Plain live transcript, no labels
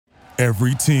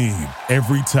Every team,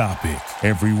 every topic,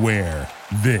 everywhere.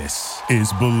 This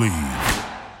is Believe.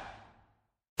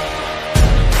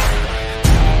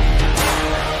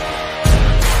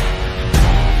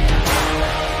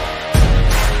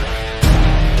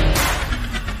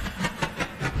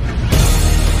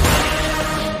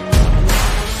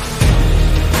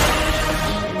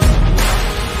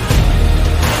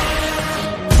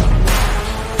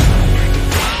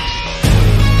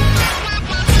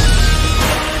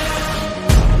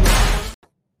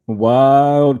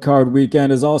 Wildcard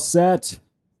Weekend is all set.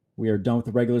 We are done with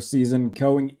the regular season,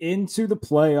 going into the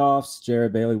playoffs.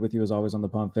 Jarrett Bailey with you as always on the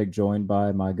Pump Fake, joined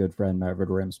by my good friend Matt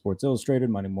Verderame, Sports Illustrated,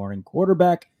 Monday morning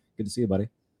quarterback. Good to see you, buddy.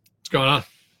 What's going on?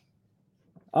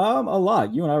 A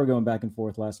lot. You and I were going back and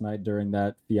forth last night during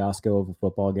that fiasco of a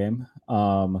football game.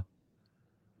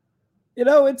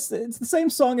 It's the same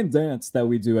song and dance that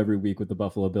we do every week with the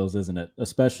Buffalo Bills, isn't it?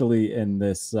 Especially in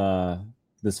this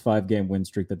 5-game win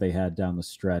streak that they had down the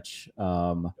stretch.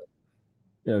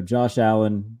 Josh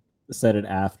Allen said it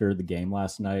after the game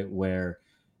last night, where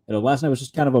last night was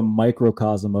just kind of a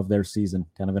microcosm of their season,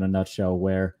 kind of in a nutshell,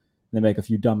 where they make a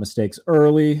few dumb mistakes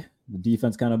early, the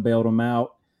defense kind of bailed them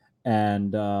out,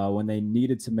 and when they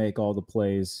needed to make all the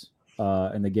plays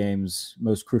in the game's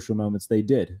most crucial moments, they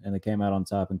did, and they came out on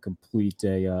top and complete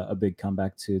a big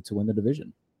comeback to win the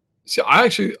division. So I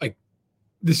actually like.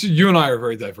 This is, you and I are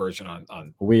very divergent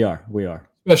on. We are,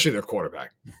 especially their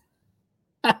quarterback.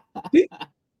 they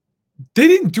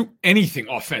didn't do anything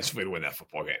offensively to win that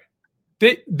football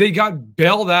game. They got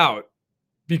bailed out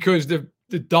because the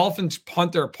Dolphins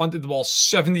punter punted the ball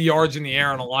 70 yards in the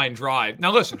air on a line drive.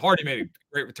 Now listen, Hardy made a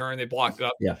great return. They blocked it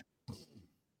up. Yeah.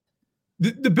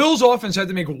 The Bills offense had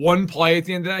to make one play at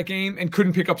the end of that game and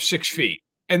couldn't pick up 6 feet,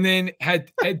 and then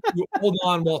had to hold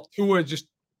on while Tua just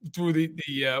threw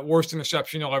the worst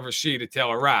interception you'll ever see to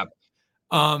Taylor Rapp.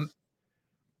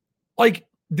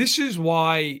 This is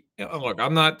why, look,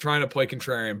 I'm not trying to play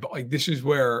contrarian, but this is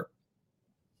where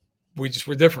we're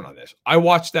different on this. I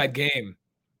watched that game.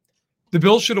 The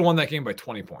Bills should have won that game by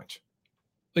 20 points.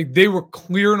 They were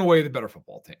clearing away the better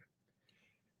football team.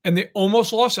 And they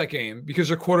almost lost that game because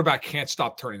their quarterback can't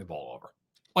stop turning the ball over.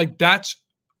 That's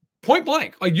point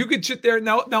blank. You could sit there.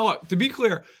 Now look, to be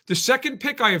clear, the second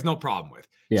pick I have no problem with.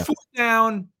 Yeah. 4th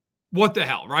down, what the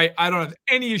hell, right? I don't have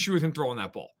any issue with him throwing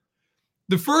that ball.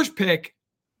 The first pick,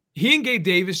 he and Gabe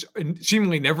Davis are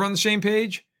seemingly never on the same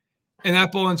page, and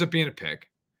that ball ends up being a pick.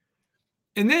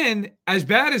 And then, as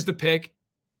bad as the pick,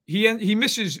 he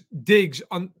misses Diggs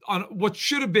on what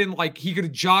should have been he could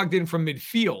have jogged in from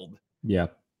midfield. Yeah.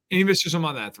 And he misses him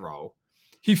on that throw.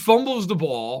 He fumbles the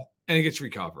ball, and it gets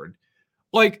recovered.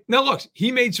 Now look, he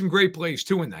made some great plays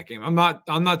too in that game. I'm not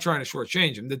trying to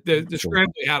shortchange him. The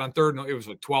scramble he had on third, it was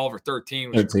 12 or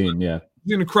 13. 13, yeah. It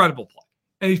was an incredible play.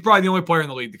 And he's probably the only player in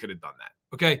the league that could have done that.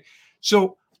 Okay.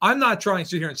 So I'm not trying to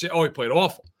sit here and say, oh, he played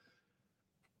awful.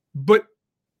 But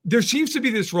there seems to be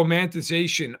this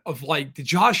romanticization of the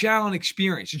Josh Allen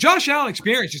experience. The Josh Allen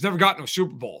experience has never gotten to a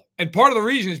Super Bowl. And part of the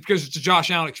reason is because it's a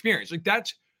Josh Allen experience.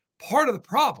 That's part of the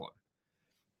problem.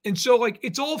 And so,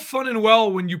 it's all fun and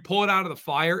well when you pull it out of the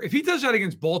fire. If he does that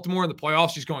against Baltimore in the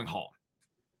playoffs, he's going home.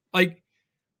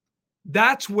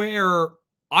 That's where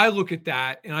I look at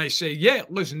that and I say, yeah,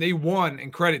 listen, they won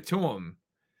and credit to them.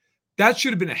 That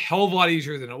should have been a hell of a lot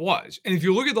easier than it was. And if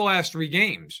you look at the last 3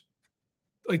 games,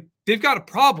 they've got a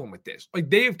problem with this.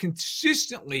 They have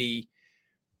consistently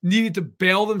needed to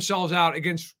bail themselves out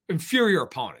against inferior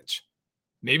opponents.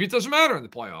 Maybe it doesn't matter in the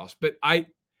playoffs, but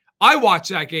I watched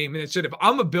that game and it said, if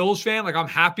I'm a Bills fan, I'm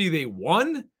happy they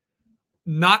won,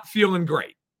 not feeling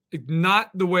great. Not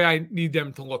the way I need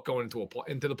them to look going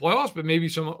into the playoffs, but maybe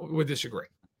someone would disagree.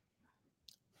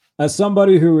 As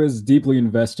somebody who is deeply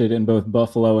invested in both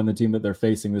Buffalo and the team that they're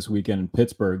facing this weekend in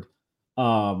Pittsburgh,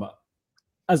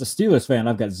 as a Steelers fan,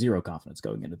 I've got zero confidence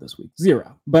going into this week.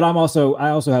 Zero. But I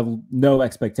also have no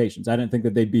expectations. I didn't think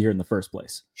that they'd be here in the first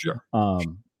place. Sure.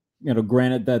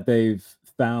 Granted that they've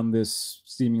found this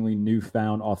seemingly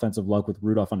newfound offensive luck with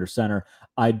Rudolph under center,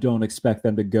 I don't expect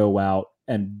them to go out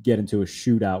and get into a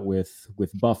shootout with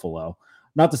Buffalo.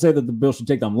 Not to say that the Bills should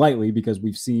take them lightly, because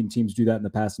we've seen teams do that in the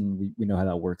past and we know how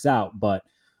that works out. But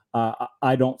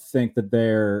I don't think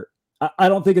that I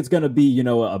don't think it's going to be,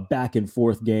 a back and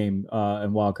forth game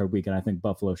in Wildcard Weekend. I think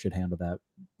Buffalo should handle that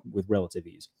with relative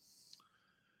ease.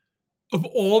 Of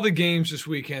all the games this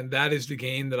weekend, that is the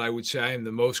game that I would say I am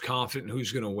the most confident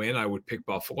who's going to win. I would pick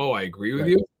Buffalo. I agree with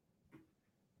you.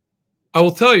 I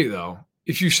will tell you, though,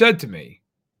 if you said to me,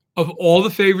 of all the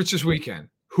favorites this weekend,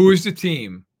 who is the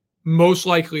team most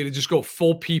likely to just go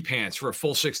full pee pants for a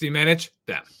full 60 minutes?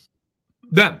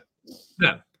 Them.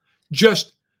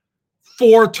 Just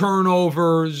 4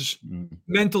 turnovers,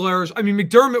 mental errors. I mean,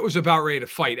 McDermott was about ready to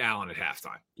fight Allen at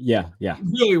halftime. Yeah.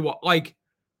 Really, what like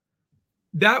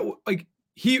that? Like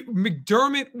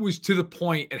McDermott was to the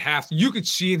point at half. You could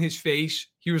see in his face,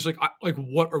 he was like,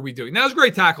 what are we doing? That was a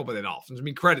great tackle by the Dolphins. I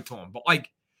mean, credit to him. But like,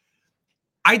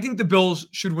 I think the Bills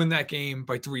should win that game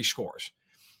by 3 scores.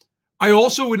 I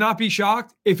also would not be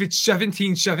shocked if it's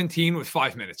 17-17 with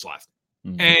 5 minutes left.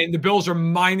 And the Bills are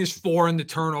 -4 in the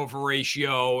turnover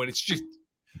ratio. And it's just,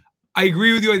 I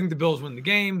agree with you. I think the Bills win the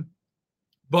game.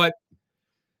 But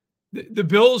the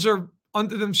Bills are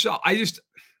unto themselves.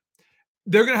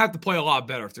 They're going to have to play a lot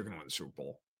better if they're going to win the Super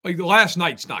Bowl. Like the last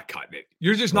night's not cutting it.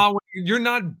 You're just you're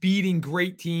not beating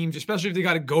great teams, especially if they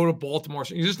got to go to Baltimore.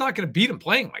 So you're just not going to beat them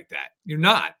playing like that. You're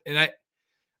not. And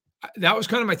that was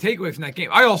kind of my takeaway from that game.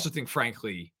 I also think,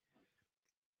 frankly,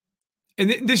 and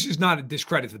this is not a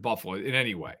discredit to Buffalo in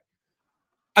any way.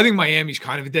 I think Miami's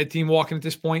kind of a dead team walking at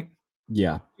this point.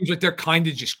 Yeah. Seems like they're kind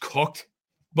of just cooked.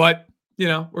 But,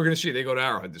 we're going to see. They go to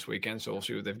Arrowhead this weekend, so we'll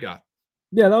see what they've got.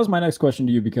 Yeah, that was my next question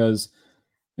to you because,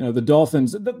 the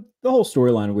Dolphins, the whole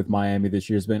storyline with Miami this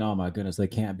year has been, oh my goodness, they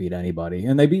can't beat anybody.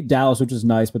 And they beat Dallas, which is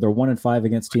nice, but they're 1-5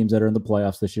 against teams that are in the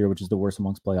playoffs this year, which is the worst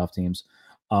amongst playoff teams.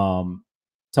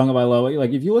 Tagovailoa,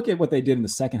 like if you look at what they did in the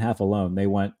second half alone, they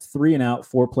went 3 and out,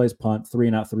 4 plays punt, 3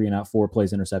 and out, 3 and out, 4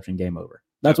 plays interception, game over.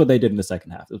 That's what they did in the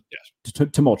second half. It was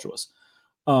tumultuous.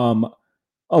 A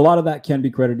lot of that can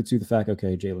be credited to the fact,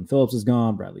 okay, Jalen Phillips is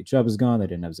gone, Bradley Chubb is gone, they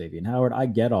didn't have Xavier Howard. I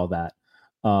get all that.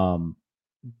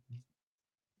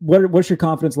 What's your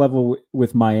confidence level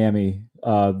with Miami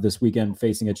this weekend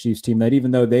facing a Chiefs team that,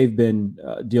 even though they've been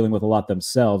dealing with a lot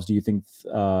themselves, do you think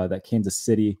that Kansas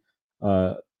City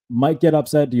might get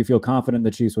upset? Do you feel confident in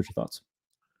the Chiefs? What's your thoughts?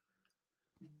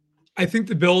 I think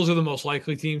the Bills are the most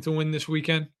likely team to win this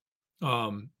weekend.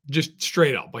 Just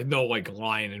straight up, like no like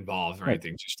line involved or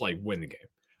anything, just like win the game.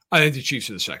 I think the Chiefs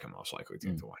are the second most likely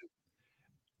team to win.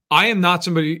 I am not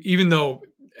somebody, even though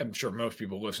I'm sure most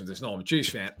people listen to this know I'm a Chiefs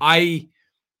fan, I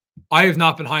have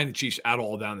not been high on the Chiefs at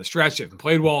all down the stretch. They haven't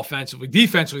played well offensively.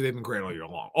 Defensively, they've been great all year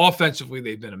long. Offensively,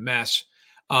 they've been a mess.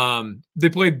 They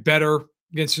played better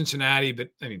against Cincinnati, but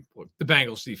I mean, look, the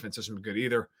Bengals defense hasn't been good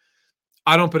either.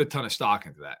 I don't put a ton of stock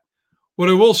into that. What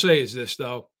I will say is this,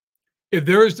 though. If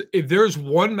there's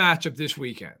one matchup this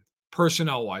weekend,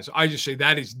 personnel-wise, I just say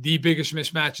that is the biggest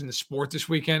mismatch in the sport this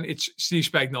weekend. It's Steve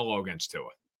Spagnuolo against Tua.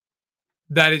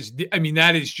 That is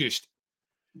just –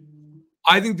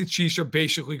 I think the Chiefs are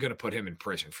basically going to put him in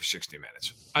prison for 60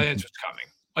 minutes. I think that's what's coming.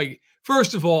 Like,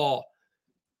 first of all,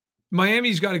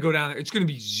 Miami's got to go down there. It's going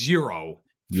to be 0,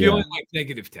 feeling like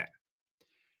 -10.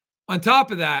 On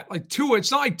top of that, like Tua,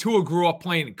 it's not like Tua grew up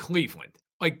playing in Cleveland.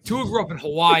 Like Tua grew up in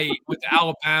Hawaii with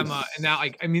Alabama, and now,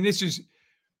 like, I mean, this is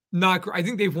not. I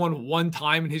think they've won one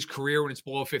time in his career when it's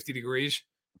below 50 degrees.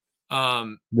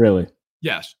 Really?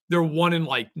 Yes, they're 1 in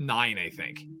like 9, I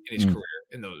think, in his career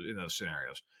in those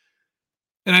scenarios.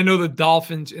 And I know the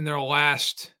Dolphins in their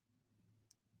last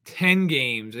 10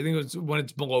 games, I think it was when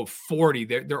it's below 40,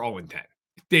 they're 0-10.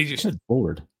 They just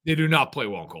they do not play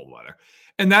well in cold weather,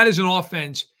 and that is an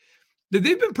offense that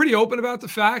they've been pretty open about the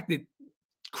fact that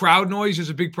crowd noise is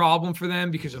a big problem for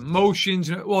them because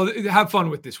emotions. Well, have fun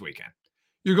with this weekend.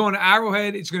 You're going to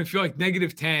Arrowhead. It's going to feel like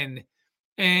 -10.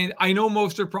 And I know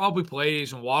Mostert probably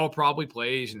plays and Waddle probably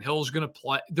plays and Hill's going to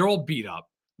play. They're all beat up.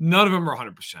 None of them are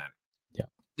 100%. Yeah.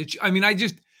 I mean, I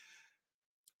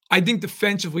think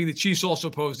defensively, the Chiefs also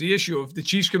pose the issue of the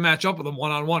Chiefs can match up with them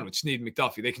one-on-one with Snead and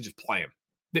McDuffie. They can just play them.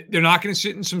 They're not going to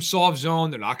sit in some soft zone.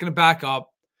 They're not going to back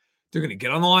up. They're going to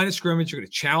get on the line of scrimmage. You're going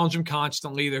to challenge them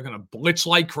constantly. They're going to blitz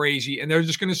like crazy. And they're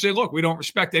just going to say, look, we don't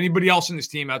respect anybody else in this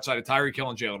team outside of Tyreek Hill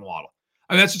and Jalen Waddle.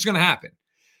 I mean, that's what's going to happen.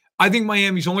 I think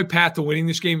Miami's only path to winning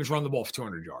this game is run the ball for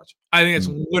 200 yards. I think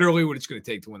that's literally what it's going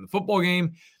to take to win the football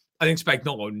game. I think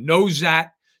Spagnuolo knows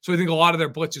that. So I think a lot of their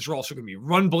blitzes are also going to be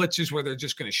run blitzes where they're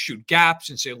just going to shoot gaps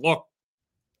and say, look,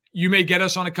 you may get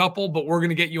us on a couple, but we're going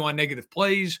to get you on negative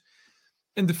plays.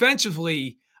 And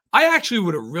defensively, I actually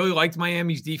would have really liked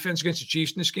Miami's defense against the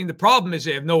Chiefs in this game. The problem is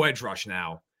they have no edge rush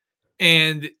now.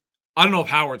 And I don't know if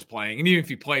Howard's playing. And even if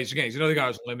he plays, again, he's another guy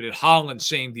who's limited. Holland,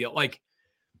 same deal. Like,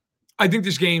 I think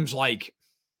this game's like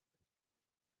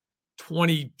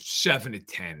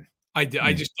 27-10. I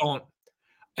just don't.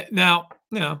 Now,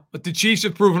 but the Chiefs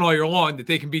have proven all year long that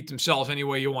they can beat themselves any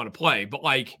way you want to play. But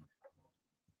like,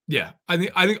 yeah, I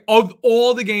think of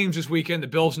all the games this weekend, the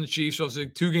Bills and the Chiefs, those are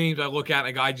the 2 games I look at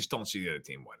and I just don't see the other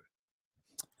team winning.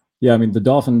 Yeah, I mean, the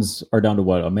Dolphins are down to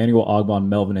what? Emmanuel Ogbon,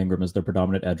 Melvin Ingram as their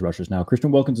predominant edge rushers now.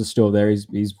 Christian Wilkins is still there.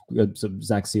 He's some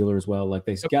Zach Sealer as well. Like,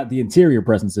 they've got the interior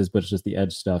presences, but it's just the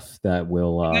edge stuff that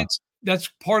will that's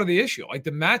part of the issue. Like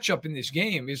the matchup in this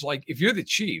game is like, if you're the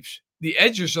Chiefs, the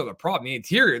edges are the problem. The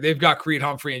interior, they've got Creed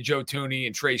Humphrey and Joe Tooney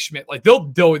and Trey Smith. Like they'll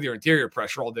deal with your interior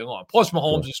pressure all day long. Plus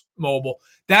Mahomes is mobile.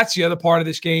 That's the other part of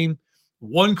this game.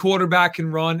 One quarterback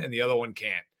can run and the other one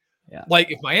can't. Yeah.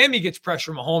 Like if Miami gets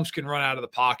pressure, Mahomes can run out of the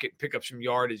pocket, pick up some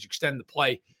yardage, extend the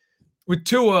play. With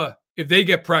Tua, if they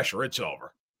get pressure, it's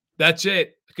over. That's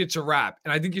it. It's a wrap.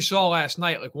 And I think you saw last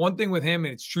night, like one thing with him,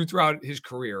 and it's true throughout his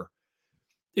career,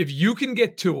 if you can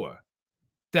get Tua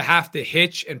to have to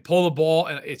hitch and pull the ball,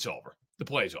 and it's over. The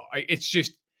play's over. It's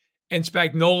just, and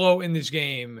Spagnuolo in this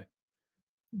game,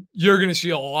 you're going to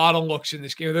see a lot of looks in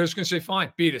this game. They're just going to say,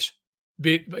 fine, beat us.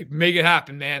 Make it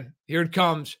happen, man. Here it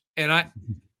comes. And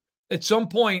at some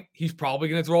point, he's probably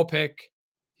going to throw a pick.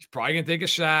 He's probably going to take a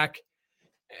sack.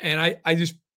 And I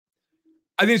think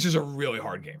this is a really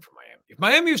hard game for Miami. If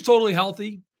Miami was totally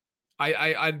healthy,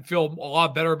 I'd feel a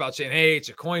lot better about saying, hey, it's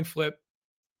a coin flip.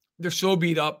 They're so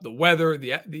beat up, the weather,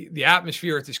 the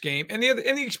atmosphere at this game, and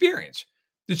the experience.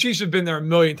 The Chiefs have been there a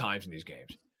million times in these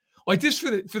games. Like this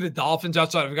for the Dolphins,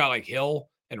 outside of a guy like Hill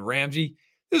and Ramsey,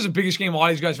 this is the biggest game a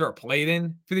lot of these guys have ever played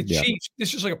in. For the Chiefs,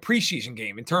 this is like a preseason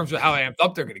game in terms of how amped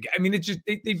up they're going to get. I mean, it's just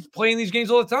they play in these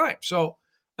games all the time. So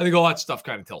I think all that stuff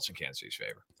kind of tilts in Kansas City's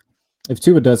favor. If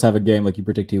Tua does have a game like you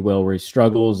predict he will, where he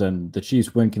struggles and the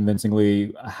Chiefs win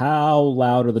convincingly, how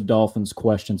loud are the Dolphins'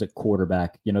 questions at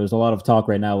quarterback? There's a lot of talk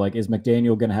right now, like, is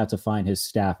McDaniel going to have to find his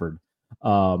Stafford?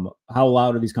 How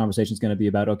loud are these conversations going to be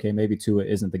about, okay, maybe Tua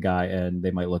isn't the guy and they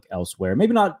might look elsewhere?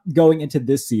 Maybe not going into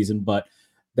this season, but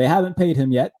they haven't paid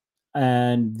him yet,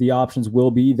 and the options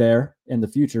will be there in the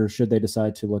future should they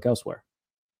decide to look elsewhere.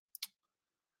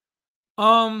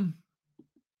 I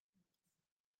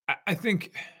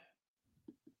think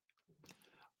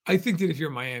that if you're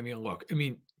Miami, and look, I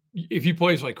mean, if he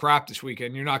plays like crap this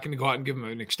weekend, you're not going to go out and give him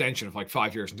an extension of like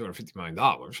 5 years and $250 million.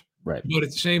 Right. But at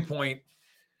the same point,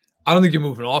 I don't think you're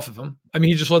moving off of him. I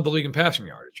mean, he just led the league in passing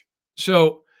yardage.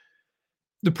 So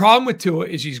the problem with Tua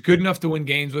is he's good enough to win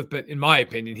games with, but in my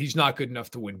opinion, he's not good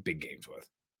enough to win big games with.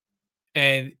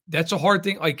 And that's a hard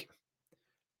thing. Like,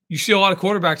 you see a lot of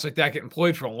quarterbacks like that get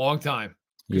employed for a long time.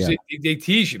 Because they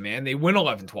tease you, man. They win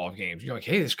 11, 12 games. You're like,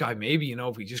 hey, this guy, maybe,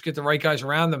 if we just get the right guys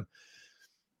around them.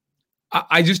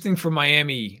 I just think for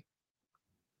Miami,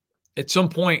 at some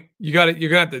point, you're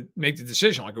gonna have to make the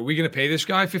decision. Like, are we gonna pay this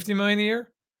guy $50 million a year?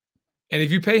 And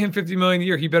if you pay him $50 million a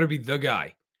year, he better be the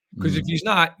guy. Because if he's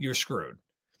not, you're screwed.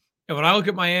 And when I look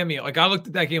at Miami, like I looked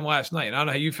at that game last night, and I don't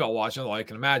know how you felt watching it, I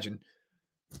can imagine.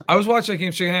 I was watching that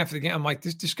game second half of the game. I'm like,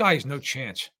 this guy has no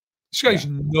chance. This guy's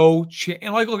no chance.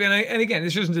 And like, look, and again,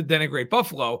 this isn't to denigrate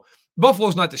Buffalo.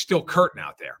 Buffalo's not the steel curtain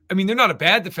out there. I mean, they're not a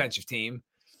bad defensive team,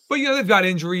 but they've got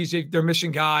injuries. They're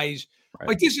missing guys. Right.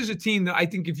 Like, this is a team that I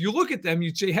think if you look at them,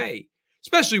 you'd say, hey,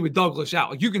 especially with Douglas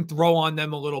out, like you can throw on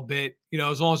them a little bit,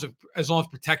 as long as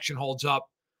protection holds up.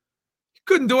 You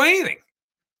couldn't do anything.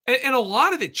 And a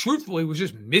lot of it, truthfully, was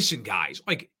just missing guys.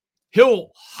 Like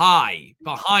Hill high,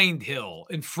 behind Hill,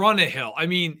 in front of Hill. I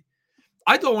mean,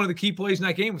 I thought one of the key plays in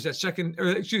that game was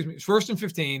that first and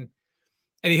 15,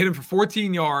 and he hit him for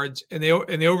 14 yards, and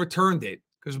they overturned it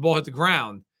because the ball hit the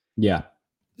ground. Yeah.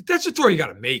 That's a throw you got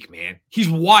to make, man. He's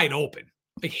wide open.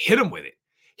 Like, hit him with it.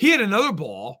 He had another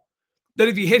ball that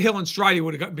if he hit Hill in stride, he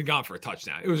would have been gone for a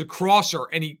touchdown. It was a crosser,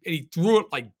 and he threw it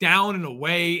like down and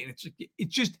away, and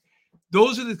it's just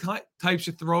those are the types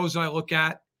of throws that I look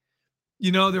at.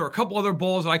 There were a couple other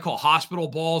balls that I call hospital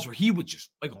balls where he would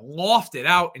just like loft it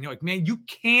out. And you're like, man, you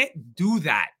can't do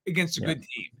that against a good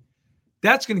team.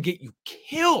 That's going to get you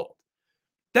killed.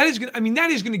 That is going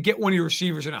to get one of your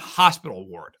receivers in a hospital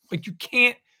ward. Like, you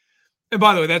can't. And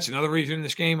by the way, that's another reason in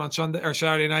this game on Sunday or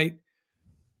Saturday night.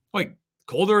 Like,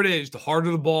 colder it is, the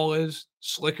harder the ball is,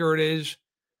 slicker it is.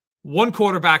 One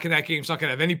quarterback in that game is not going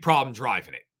to have any problem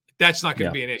driving it. That's not going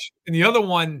to be an issue. And the other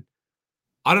one,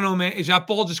 I don't know, man. Is that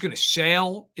ball just going to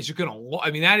sail? Is it going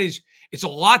to? It's a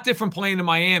lot different playing in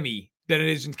Miami than it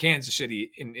is in Kansas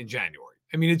City in January.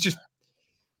 I mean, it's just,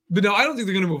 but no, I don't think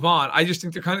they're going to move on. I just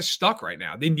think they're kind of stuck right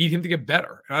now. They need him to get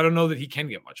better. And I don't know that he can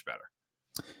get much better.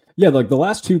 Yeah, like the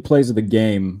last two plays of the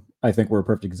game, I think were a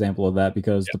perfect example of that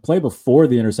because the play before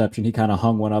the interception, he kind of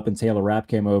hung one up and Taylor Rapp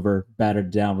came over, batted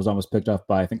it down, was almost picked off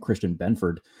by, I think, Christian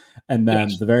Benford. And then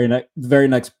the very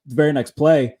next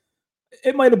play,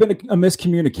 it might have been a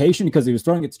miscommunication because he was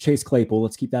throwing it to Chase Claypool.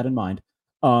 Let's keep that in mind.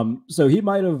 So he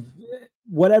might have,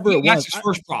 whatever it was. That's his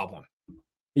first problem.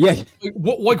 Yeah.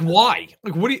 Like why?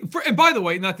 Like, what do you, and by the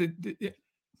way,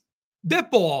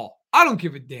 that ball, I don't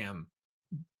give a damn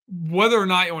whether or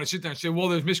not you want to sit there and say, well,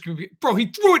 there's miscommunication. Bro, he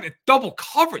threw it in double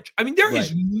coverage. I mean, there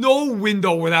is no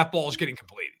window where that ball is getting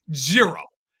completed. Zero.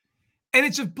 And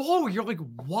it's a ball where you're like,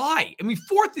 why? I mean,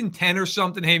 4th and 10 or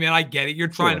something. Hey, man, I get it. You're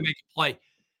trying to make a play.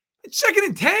 It's 2nd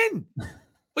and 10.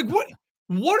 Like,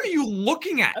 what are you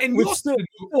looking at? And with still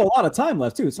a lot of time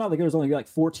left, too. It's not like there was only like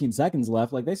 14 seconds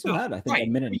left. Like, they still had, I think, a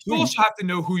minute and you also have to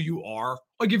know who you are.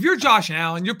 Like, if you're Josh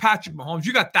Allen, you're Patrick Mahomes,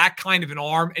 you got that kind of an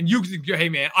arm, and you think, hey,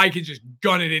 man, I can just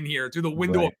gun it in here through the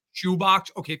window of the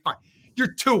shoebox. Okay, fine.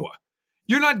 You're Tua.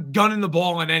 You're not gunning the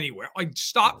ball in anywhere. Like,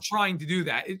 stop trying to do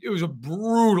that. It was a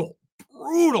brutal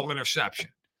interception.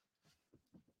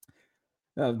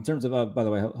 In terms of, by the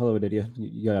way, hello, Didier.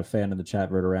 You got a fan in the chat,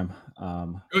 Verderame.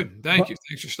 Good. Thank you.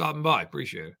 Thanks for stopping by.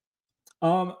 Appreciate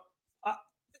it.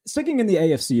 Sticking in the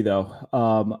AFC,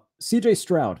 though, CJ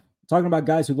Stroud, talking about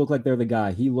guys who look like they're the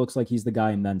guy. He looks like he's the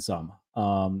guy and then some.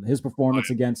 His performance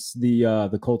against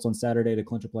the Colts on Saturday to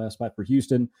clinch a playoff spot for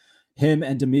Houston, him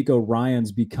and D'Amico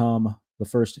Ryans become the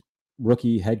first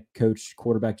rookie head coach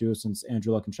quarterback duo since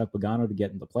Andrew Luck and Chuck Pagano to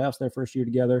get in the playoffs their first year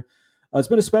together. It's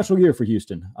been a special year for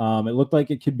Houston. It looked like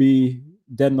it could be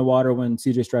dead in the water when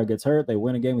CJ Stroud gets hurt. They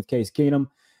win a game with Case Keenum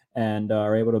and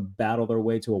are able to battle their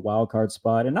way to a wild card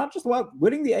spot, and not just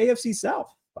winning the AFC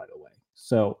South, by the way.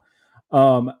 So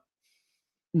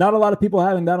not a lot of people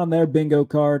having that on their bingo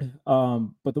card.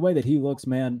 But the way that he looks,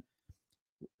 man,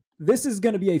 this is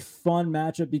going to be a fun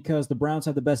matchup because the Browns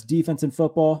have the best defense in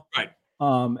football. Right.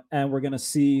 And we're going to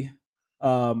see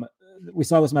we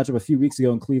saw this matchup a few weeks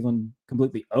ago, and Cleveland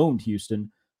completely owned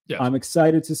Houston. Yes. I'm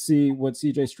excited to see what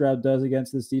CJ Stroud does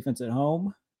against this defense at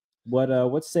home.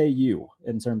 What say you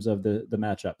in terms of the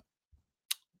matchup?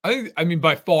 I mean,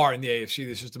 by far in the AFC,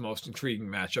 this is the most intriguing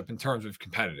matchup in terms of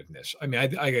competitiveness. I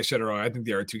mean, like I said earlier, I think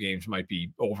the other two games might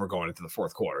be over going into the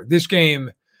fourth quarter. This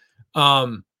game,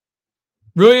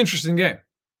 really interesting game.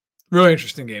 Really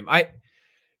interesting game.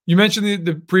 You mentioned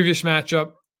the previous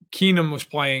matchup. Keenum was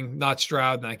playing, not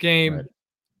Stroud in that game. Right.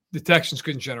 The Texans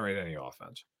couldn't generate any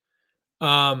offense.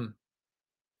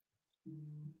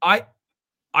 I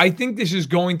think this is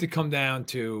going to come down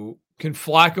to, can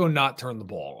Flacco not turn the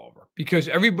ball over? Because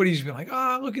everybody's been like,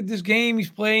 look at this game he's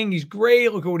playing. He's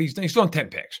great. Look at what he's doing. He's throwing 10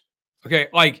 picks. Okay?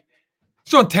 Like,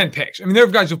 he's throwing 10 picks. I mean, there are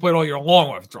guys who played all year long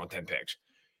who have thrown 10 picks.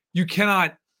 You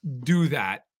cannot do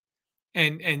that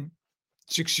and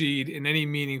succeed in any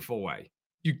meaningful way.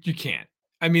 You can't.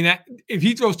 I mean, if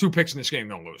he throws 2 picks in this game,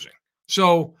 they're losing.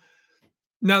 So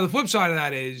now the flip side of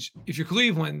that is, if you're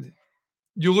Cleveland,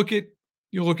 you look at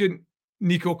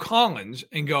Nico Collins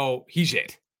and go, he's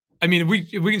it. I mean, if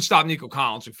we can stop Nico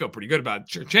Collins, we feel pretty good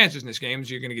about your chances in this game. So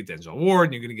you're going to get Denzel Ward,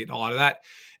 and you're going to get a lot of that.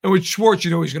 And with Schwartz,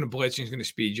 he's going to blitz, and he's going to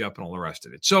speed you up, and all the rest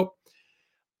of it. So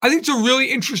I think it's a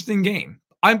really interesting game.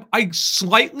 I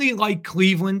slightly like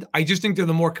Cleveland. I just think they're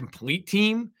the more complete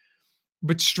team.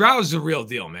 But Stroud's the real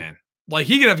deal, man. Like,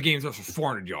 he could have a game for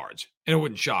 400 yards, and it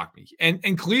wouldn't shock me.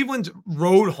 And Cleveland's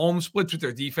road home splits with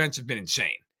their defense have been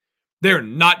insane. They're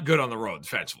not good on the road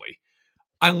defensively.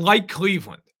 I like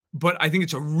Cleveland, but I think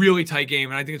it's a really tight game,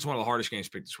 and I think it's one of the hardest games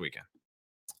to pick this weekend.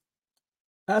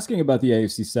 Asking about the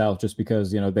AFC South, just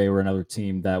because, they were another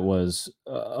team that was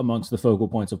amongst the focal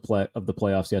points of the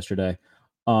playoffs yesterday.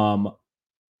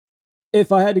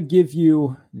 If I had to give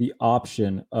you the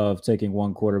option of taking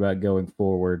one quarterback going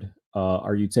forward,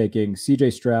 are you taking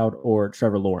CJ Stroud or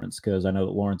Trevor Lawrence? Because I know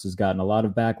that Lawrence has gotten a lot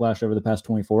of backlash over the past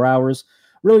 24 hours,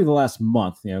 really the last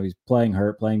month. He's playing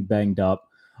hurt, playing banged up.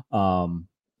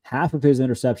 Half of his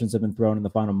interceptions have been thrown in the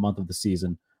final month of the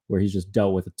season, where he's just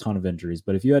dealt with a ton of injuries.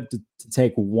 But if you had to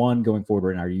take one going forward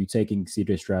right now, are you taking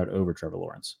CJ Stroud over Trevor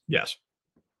Lawrence? Yes.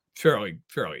 Fairly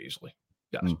easily.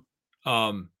 Yes.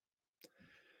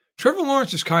 Trevor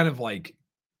Lawrence is kind of like,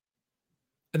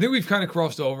 I think we've kind of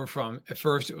crossed over from, at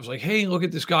first it was like, hey, look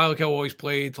at this guy, look how well he's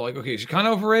played, to like, okay, is he kind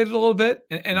of overrated a little bit?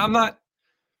 And I'm not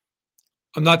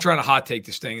trying to hot take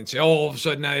this thing and say, all of a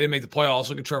sudden now they didn't make the playoffs,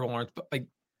 look at Trevor Lawrence. But like,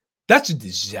 that's a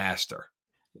disaster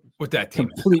with that team.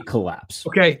 Complete collapse.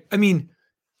 Okay. I mean,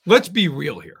 let's be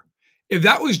real here. If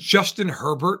that was Justin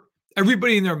Herbert,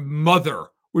 everybody and their mother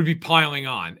would be piling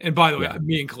on. And by the way,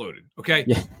 me included. Okay.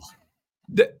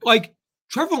 Yeah. Like,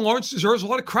 Trevor Lawrence deserves a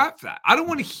lot of crap for that. I don't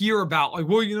want to hear about, like,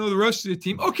 well, the rest of the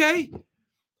team. Okay.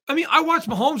 I mean, I watched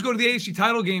Mahomes go to the AFC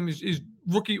title game his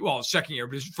rookie, well, second year,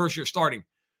 but his first year starting.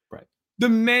 Right. The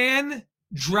man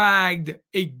dragged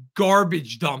a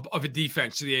garbage dump of a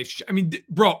defense to the AFC. I mean,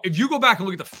 bro, if you go back and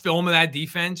look at the film of that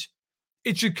defense,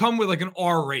 it should come with like an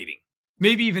R rating,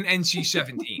 maybe even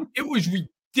NC-17. It was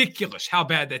ridiculous how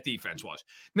bad that defense was.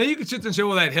 Now you can sit there and say,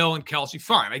 well, that Hill and Kelsey,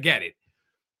 fine, I get it.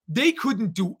 They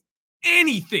couldn't do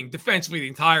anything defensively the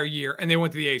entire year, and they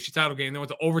went to the AFC title game. They went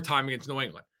to overtime against New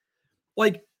England.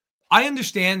 Like, I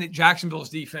understand that Jacksonville's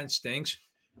defense stinks.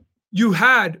 You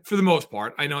had, for the most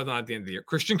part, I know not at the end of the year,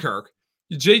 Christian Kirk.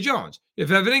 You have Zay Jones. You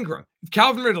have Evan Ingram. You have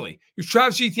Calvin Ridley. You have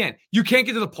Travis Etienne. You can't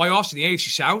get to the playoffs in the AFC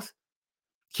South.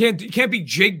 You can't beat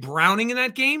Jake Browning in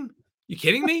that game. You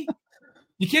kidding me?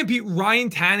 You can't beat Ryan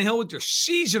Tannehill with your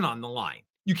season on the line.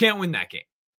 You can't win that game.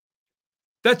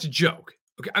 That's a joke.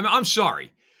 Okay, I'm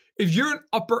sorry. If you're an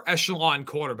upper echelon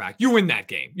quarterback, you win that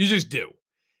game. You just do.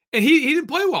 And he didn't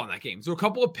play well in that game. There were a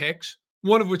couple of picks,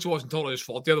 one of which wasn't totally his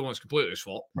fault. The other one was completely his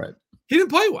fault. Right. He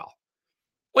didn't play well.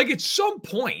 Like, at some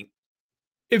point,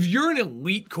 if you're an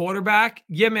elite quarterback,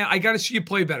 yeah, man, I got to see you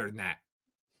play better than that.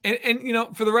 And you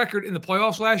know, for the record, in the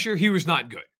playoffs last year, he was not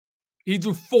good. He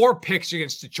threw 4 picks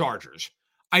against the Chargers.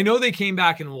 I know they came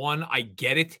back and won. I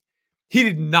get it. He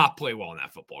did not play well in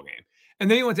that football game.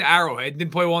 And then he went to Arrowhead and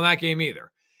didn't play well in that game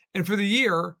either. And for the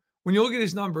year, when you look at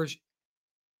his numbers,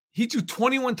 he threw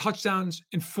 21 touchdowns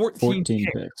and 14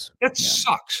 picks. That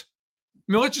sucks.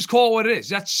 I mean, let's just call it what it is.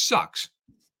 That sucks.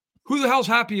 Who the hell's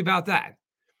happy about that?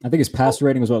 I think his passer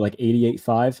rating was like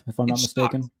 88.5, if I'm not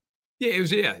mistaken. Sucks. Yeah, it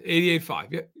was 88.5.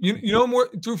 Yeah. You know,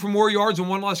 threw for more yards in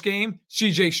one less game,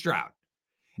 CJ Stroud.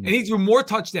 And he threw more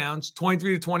touchdowns,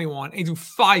 23 to 21, and he threw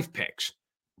 5 picks.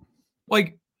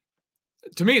 Like,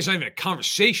 to me, it's not even a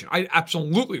conversation. I'd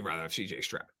absolutely rather have CJ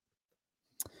Stroud.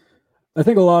 I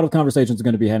think a lot of conversations are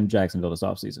going to be had in Jacksonville this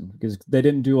offseason because they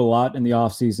didn't do a lot in the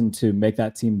offseason to make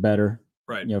that team better.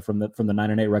 Right. You know, from the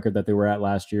 9-8 record that they were at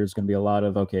last year, it's going to be a lot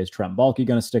of, okay, is Trent Baalke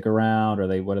going to stick around?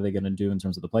 What are they going to do in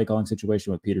terms of the play calling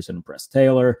situation with Peterson and Press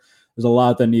Taylor? There's a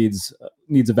lot that needs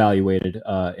evaluated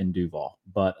in Duval.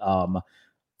 But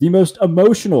the most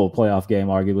emotional playoff game,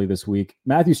 arguably this week,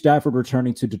 Matthew Stafford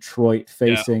returning to Detroit,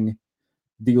 facing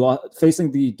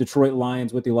the Detroit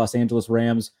Lions with the Los Angeles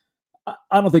Rams.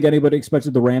 I don't think anybody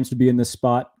expected the Rams to be in this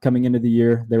spot coming into the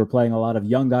year. They were playing a lot of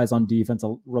young guys on defense,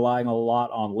 relying a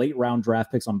lot on late round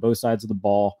draft picks on both sides of the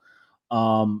ball.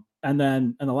 And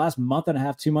then in the last month and a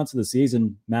half, 2 months of the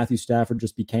season, Matthew Stafford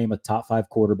just became a top 5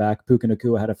 quarterback. Puka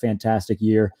Nacua had a fantastic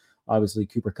year. Obviously,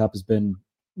 Cooper Kupp has been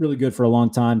really good for a long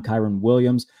time. Kyron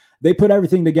Williams. They put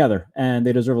everything together, and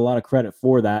they deserve a lot of credit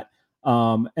for that.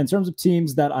 In terms of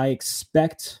teams that I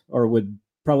expect or would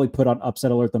probably put on upset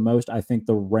alert the most, I think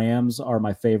the Rams are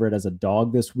my favorite as a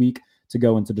dog this week to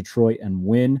go into Detroit and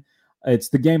win. It's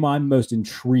the game I'm most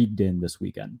intrigued in this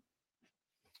weekend.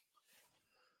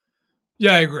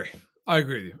 Yeah, I agree. I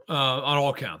agree with you on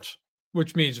all counts,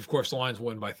 which means, of course, the Lions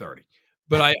win by 30.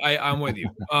 But I'm with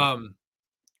you.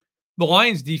 The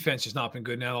Lions' defense has not been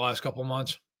good now the last couple of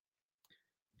months.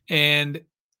 And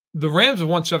the Rams have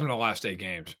won 7 of the last 8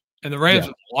 games. And the Rams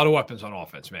have a lot of weapons on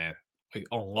offense, man. Like,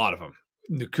 a lot of them.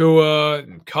 Nacua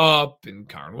and Kupp and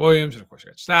Kyron Williams. And, of course,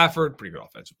 you got Stafford. Pretty good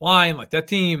offensive line. Like, that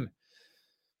team,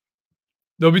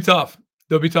 they'll be tough.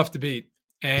 They'll be tough to beat.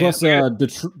 And plus,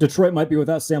 Detroit might be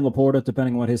without Sam Laporta,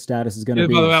 depending on what his status is going to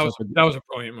be. By the way, that was a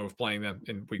brilliant move playing them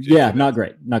in week 2. Yeah, not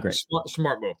great.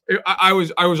 Smart move. I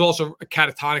was also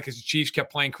catatonic as the Chiefs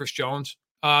kept playing Chris Jones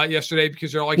yesterday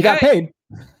because they're like, he got paid.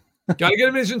 Got to get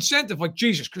him his incentive. Like,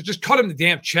 Jesus, just cut him the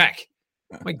damn check.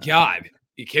 My God. Are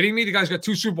you kidding me? The guy's got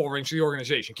 2 Super Bowl rings for the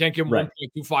organization. Can't give him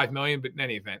 $1.25 million, but in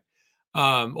any event,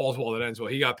 all's well that ends well.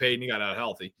 He got paid and he got out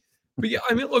healthy. But yeah,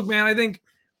 I mean, look, man, I think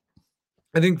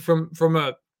from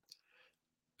a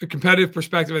competitive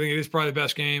perspective, I think it is probably the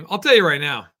best game. I'll tell you right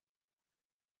now,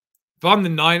 if I'm the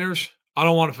Niners, I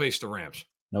don't want to face the Rams.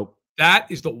 Nope. That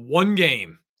is the one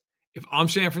game. If I'm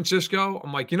San Francisco,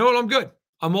 I'm like, you know what? I'm good.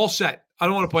 I'm all set. I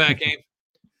don't want to play that game.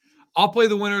 I'll play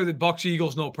the winner of the Bucs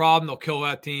Eagles, no problem. They'll kill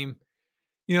that team.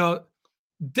 You know,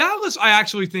 Dallas, I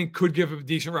actually think could give a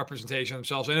decent representation of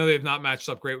themselves. I know they've not matched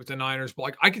up great with the Niners, but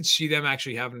like I could see them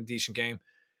actually having a decent game.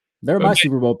 They're my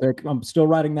Super Bowl pick. I'm still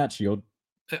riding that shield.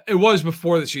 It was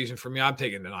before the season for me. I'm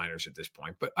taking the Niners at this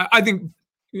point, but I think,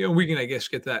 you know, we can, I guess,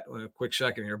 get that in a quick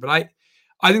second here. But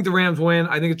I think the Rams win.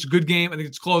 I think it's a good game. I think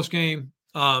it's a close game.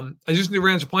 I just think the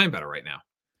Rams are playing better right now.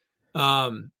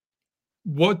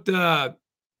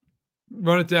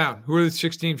 Run it down. Who are the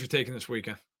 6 teams you're taking this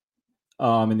weekend?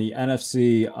 In the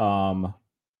NFC,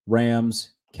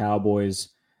 Rams, Cowboys.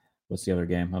 What's the other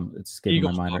game? It's escaping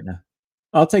Eagles, my mind right now.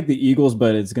 I'll take the Eagles,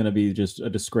 but it's going to be just a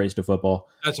disgrace to football.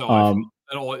 That's all.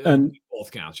 And both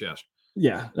counts, yes.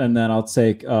 Yeah, and then I'll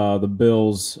take the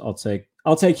Bills. I'll take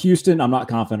Houston. I'm not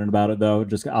confident about it though.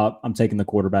 I'm taking the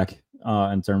quarterback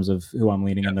in terms of who I'm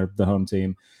leaning in the home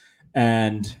team.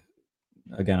 And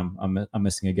again, I'm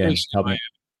missing a game.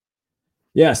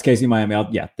 Yes, KC, Miami.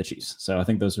 The Chiefs. So I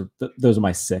think those are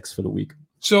my 6 for the week.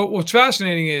 So what's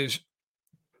fascinating is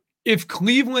if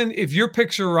your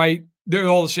picks are right, they're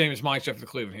all the same as mine except for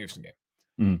the Cleveland-Houston game.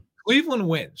 Mm. Cleveland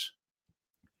wins,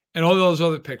 and all those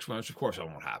other picks win, which of course that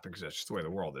won't happen because that's just the way the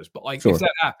world is. But if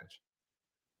that happens,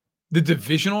 the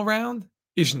divisional round,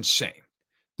 is insane.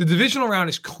 The divisional round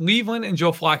is Cleveland and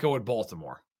Joe Flacco at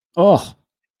Baltimore. Oh,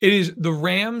 it is the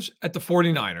Rams at the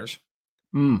 49ers.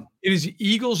 It is the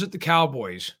Eagles at the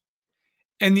Cowboys.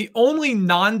 And the only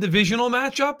non-divisional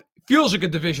matchup feels like a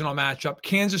divisional matchup,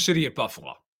 Kansas City at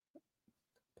Buffalo.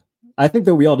 I think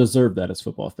that we all deserve that as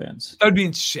football fans. That would be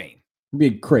insane. It'd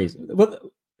be crazy. But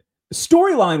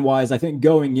storyline-wise, I think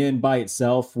going in by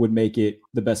itself would make it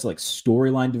the best like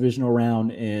storyline divisional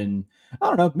round in, I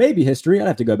don't know, maybe history. I'd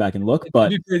have to go back and look,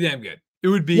 but it'd be pretty damn good. It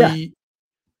would be.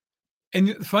 And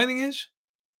the funny thing is,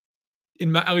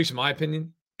 at least in my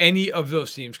opinion, any of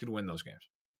those teams could win those games.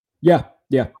 Yeah.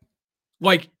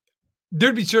 Like,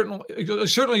 there'd be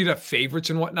certainly you'd have favorites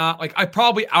and whatnot. Like,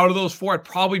 out of those four, I'd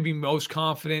probably be most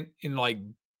confident in like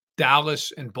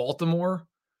Dallas and Baltimore.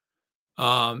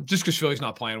 Just because Philly's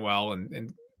not playing well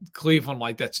and Cleveland,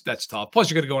 like that's tough. Plus,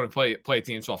 you're going to go in and play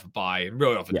teams off a bye and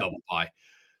really off a double bye.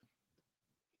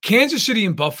 Kansas City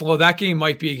and Buffalo, that game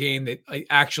might be a game that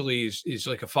actually is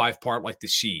like a 5-part, like the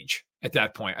Siege at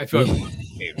that point. I feel like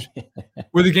games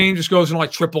where the game just goes in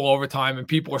like triple overtime and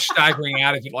people are staggering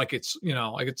out of it like it's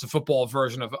a football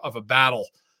version of a battle.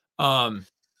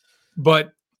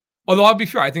 But although I'll be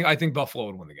fair, I think Buffalo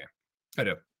would win the game. I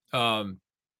do.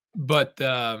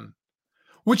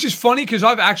 Which is funny because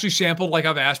I've actually sampled, like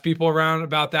I've asked people around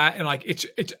about that, and like it's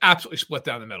absolutely split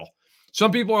down the middle.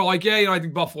 Some people are like, yeah, I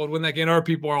think Buffalo would win that game. Other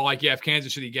people are like, yeah, if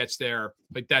Kansas City gets there,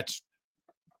 like that's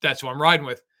who I'm riding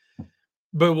with.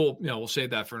 But we'll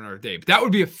save that for another day. But that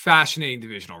would be a fascinating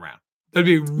divisional round. That'd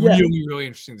be a really, really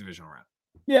interesting divisional round.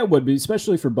 Yeah, it would be,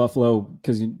 especially for Buffalo,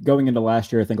 because going into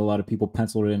last year, I think a lot of people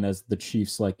penciled it in as the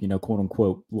Chiefs, like, quote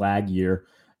unquote, lag year.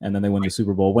 And then they win the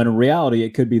Super Bowl. When in reality,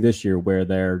 it could be this year where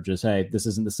they're just, hey, this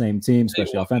isn't the same team,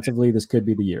 especially offensively. This could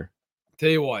be the year. Tell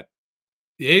you what,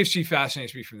 the AFC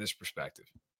fascinates me from this perspective.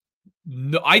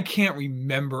 No, I can't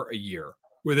remember a year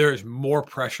where there is more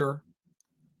pressure.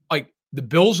 Like the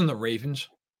Bills and the Ravens.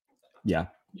 Yeah.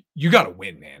 You got to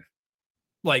win, man.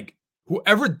 Like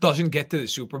whoever doesn't get to the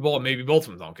Super Bowl, and maybe both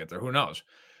of them don't get there, who knows?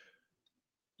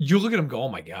 You look at them go, oh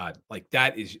my God, like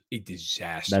that is a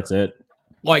disaster. That's it.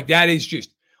 Like that is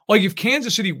just, like if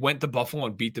Kansas City went to Buffalo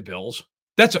and beat the Bills,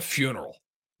 that's a funeral.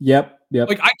 Yep.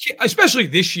 Like I can't, especially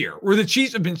this year where the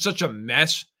Chiefs have been such a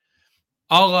mess.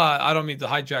 I don't mean to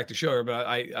hijack the show here, but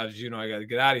I got to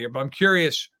get out of here. But I'm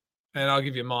curious, and I'll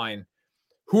give you mine.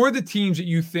 Who are the teams that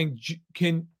you think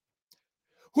can?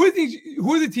 Who are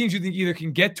the teams you think either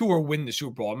can get to or win the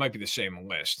Super Bowl? It might be the same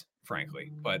list, frankly.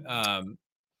 But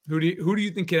who do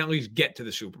you think can at least get to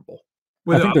the Super Bowl?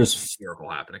 I think there's miracle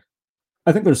happening.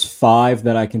 I think there's 5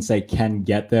 that I can say can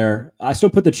get there. I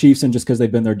still put the Chiefs in just because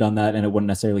they've been there, done that, and it wouldn't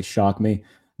necessarily shock me.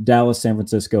 Dallas, San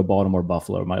Francisco, Baltimore,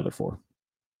 Buffalo are my other 4.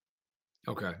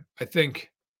 Okay. I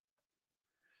think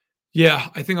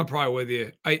I'm probably with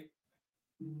you.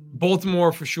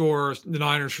 Baltimore for sure, the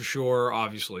Niners for sure,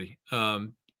 obviously. I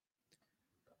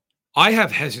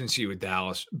have hesitancy with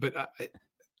Dallas, but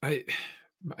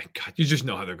my God, you just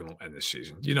know how they're going to end this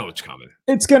season. You know it's coming.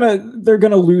 They're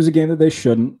gonna lose a game that they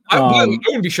shouldn't. I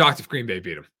wouldn't be shocked if Green Bay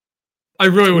beat them. I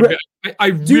really would.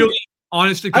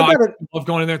 Honestly, God, I love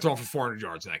going in there and throwing for 400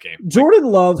 yards in that game. Jordan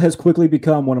Love has quickly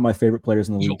become one of my favorite players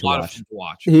in the league to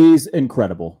watch. He's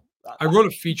incredible. I wrote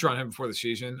a feature on him before the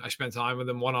season. I spent time with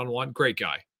him one-on-one. Great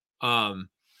guy. I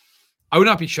would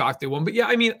not be shocked they won, but yeah,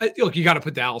 I mean, look, you got to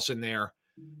put Dallas in there.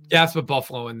 You have to put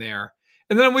Buffalo in there,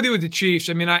 and then I'm with you with the Chiefs.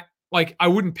 I mean, I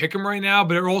wouldn't pick them right now,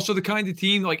 but they're also the kind of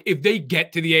team, like, if they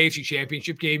get to the AFC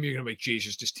Championship game, you're going to make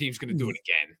Jesus, this team's going to do it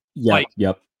again.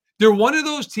 Yep. They're one of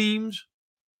those teams,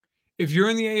 if you're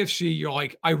in the AFC, you're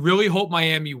like, I really hope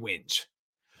Miami wins.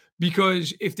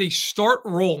 Because if they start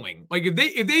rolling, like if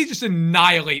they just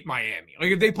annihilate Miami,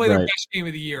 like if they play their best game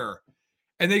of the year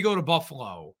and they go to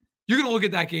Buffalo, you're going to look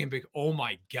at that game and be, oh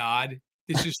my God.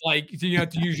 This is like, you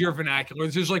have to use your vernacular.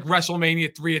 This is like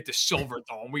WrestleMania 3 at the Silver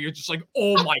Dome, where you're just like,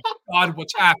 oh my God,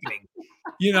 what's happening?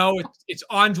 It's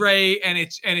Andre and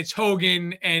it's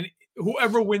Hogan, and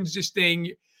whoever wins this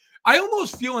thing, I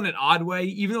almost feel in an odd way,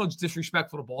 even though it's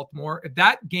disrespectful to Baltimore, if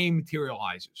that game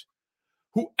materializes,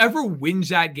 whoever wins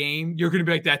that game, you're going to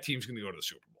be like, that team's going to go to the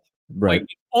Super Bowl. Right. Like,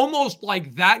 almost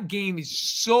like that game is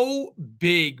so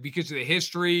big because of the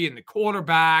history and the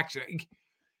quarterbacks,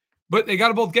 but they got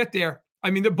to both get there. I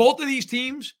mean, both of these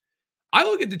teams, I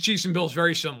look at the Chiefs and Bills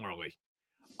very similarly.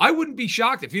 I wouldn't be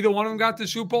shocked if either one of them got to the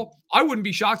Super Bowl. I wouldn't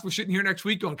be shocked if we're sitting here next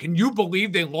week going, can you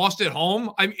believe they lost at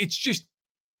home? I mean, it's just,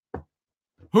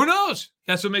 who knows?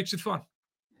 That's what makes it fun.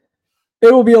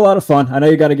 It will be a lot of fun. I know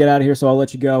you got to get out of here, so I'll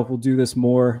let you go. We'll do this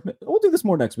more. We'll do this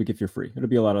more next week if you're free. It'll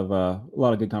be a lot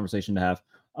of good conversation to have.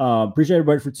 Appreciate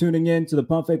everybody for tuning in to the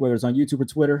Pump Fake, whether it's on YouTube or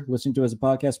Twitter, listening to us as a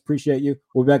podcast. Appreciate you.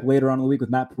 We'll be back later on in the week with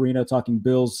Matt Perino talking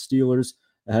Bills, Steelers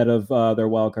ahead of their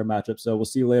wildcard matchup. So we'll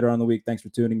see you later on in the week. Thanks for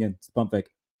tuning in. It's the Pump Fake.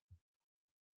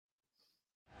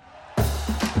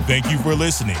 Thank you for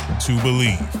listening to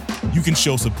Believe. You can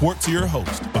show support to your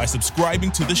host by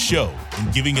subscribing to the show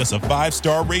and giving us a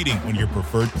 5-star rating on your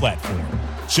preferred platform.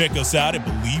 Check us out at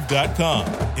Believe.com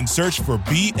and search for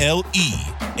BLEAV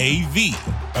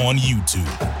on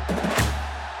YouTube.